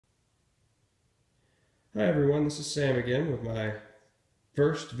Hi everyone, this is Sam again with my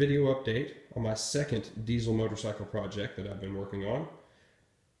first video update on my second diesel motorcycle project that I've been working on.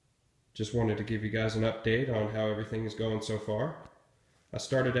 Just wanted to give you guys an update on how everything is going so far. I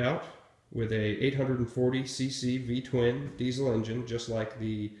started out with a 840cc V-twin diesel engine, just like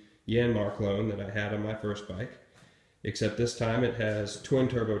the Yanmar clone that I had on my first bike, except this time it has twin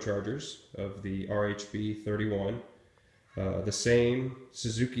turbochargers of the RHB 31, the same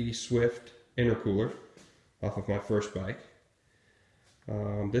Suzuki Swift intercooler off of my first bike.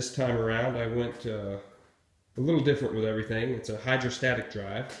 This time around I went a little different with everything. It's a hydrostatic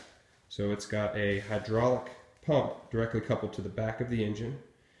drive, so it's got a hydraulic pump directly coupled to the back of the engine,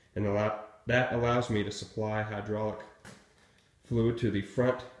 and that allows me to supply hydraulic fluid to the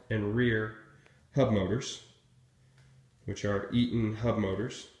front and rear hub motors, which are Eaton hub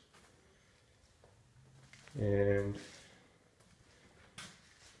motors. And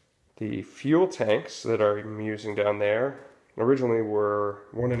the fuel tanks that I'm using down there originally were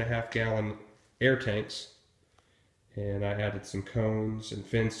 1.5 gallon air tanks, and I added some cones and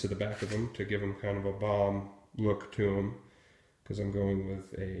fins to the back of them to give them kind of a bomb look to them, because I'm going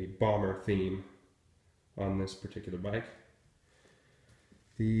with a bomber theme on this particular bike.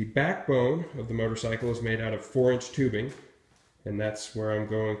 The backbone of the motorcycle is made out of 4-inch tubing, and that's where I'm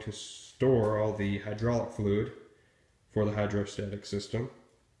going to store all the hydraulic fluid for the hydrostatic system.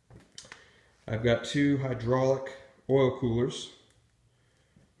 I've got 2 hydraulic oil coolers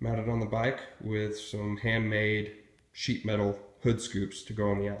mounted on the bike with some handmade sheet metal hood scoops to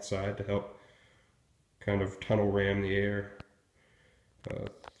go on the outside to help kind of tunnel ram the air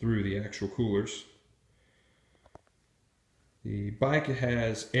through the actual coolers. The bike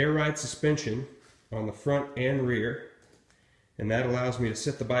has air ride suspension on the front and rear, and that allows me to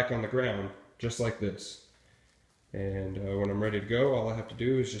sit the bike on the ground just like this. And when I'm ready to go, all I have to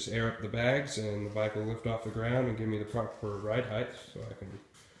do is just air up the bags and the bike will lift off the ground and give me the proper ride height so I can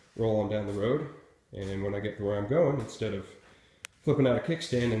roll on down the road. And when I get to where I'm going, instead of flipping out a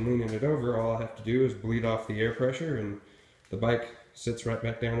kickstand and leaning it over, all I have to do is bleed off the air pressure and the bike sits right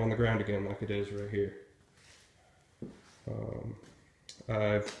back down on the ground again like it is right here.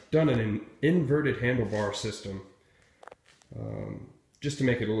 I've done an inverted handlebar system just to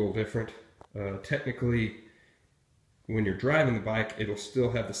make it a little different. Technically, when you're driving the bike, it'll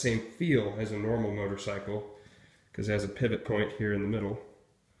still have the same feel as a normal motorcycle, because it has a pivot point here in the middle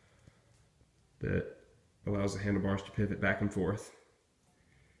that allows the handlebars to pivot back and forth.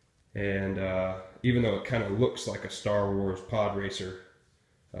 And even though it kind of looks like a Star Wars pod racer,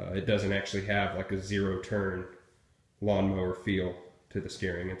 it doesn't actually have like a zero-turn lawnmower feel to the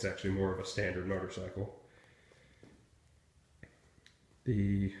steering. It's actually more of a standard motorcycle.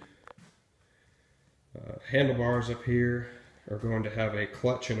 The handlebars up here are going to have a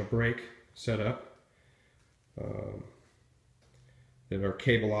clutch and a brake set up that are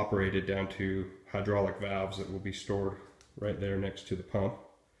cable operated down to hydraulic valves that will be stored right there next to the pump.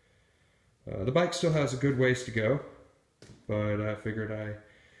 The bike still has a good ways to go, but I figured I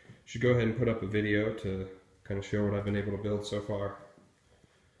should go ahead and put up a video to kind of show what I've been able to build so far.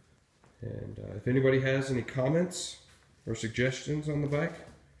 And if anybody has any comments or suggestions on the bike,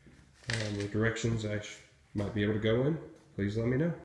 the directions I might be able to go in, please let me know.